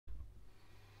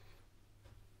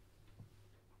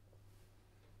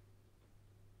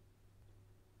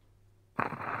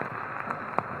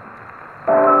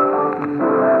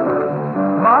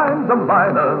a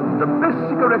Miner, the best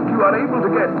cigarette you are able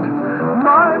to get.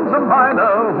 Mine's a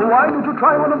Miner, why don't you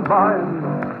try one of mine?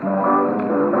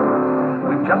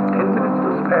 With just 10 minutes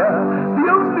to spare, the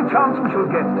only chance we shall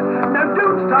get. Now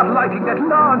don't start lighting that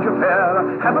large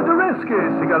affair. Have a Rezske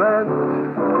cigarette.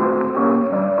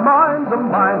 Mine's a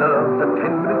Miner, the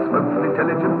 10-minute smoke for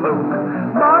intelligent folk.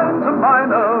 Mine's a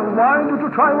Miner, why don't you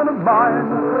try one of mine?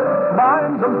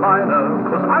 Mine's a Miner,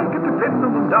 'cause I can depend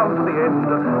on them down to the end.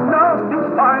 Now it's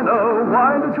finer,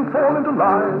 why don't you fall into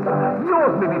line?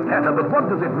 Yours may be fatter, but what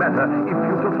does it matter if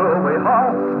you to throw away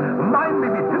half? Mine may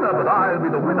be thinner, but I'll be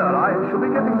the winner. I shall be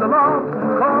getting the laugh.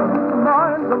 'Cause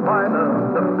mine's a Miner,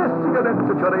 the best cigarette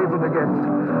that you're able to get.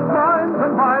 Mine's a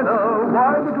Miner,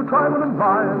 why don't you try one of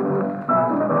mine?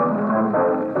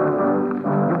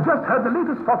 You've just heard the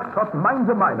latest Foxtrot, Mine's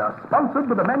a Miner, sponsored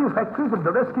by the manufacturers of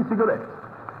the Rezske Cigarettes.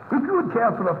 If you would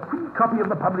care for a free copy of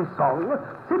the published song,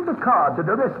 send a card to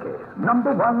the Rezske,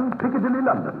 number 1, Piccadilly,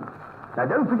 London. Now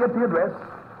don't forget the address,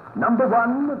 number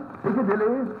 1,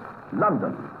 Piccadilly,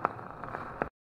 London.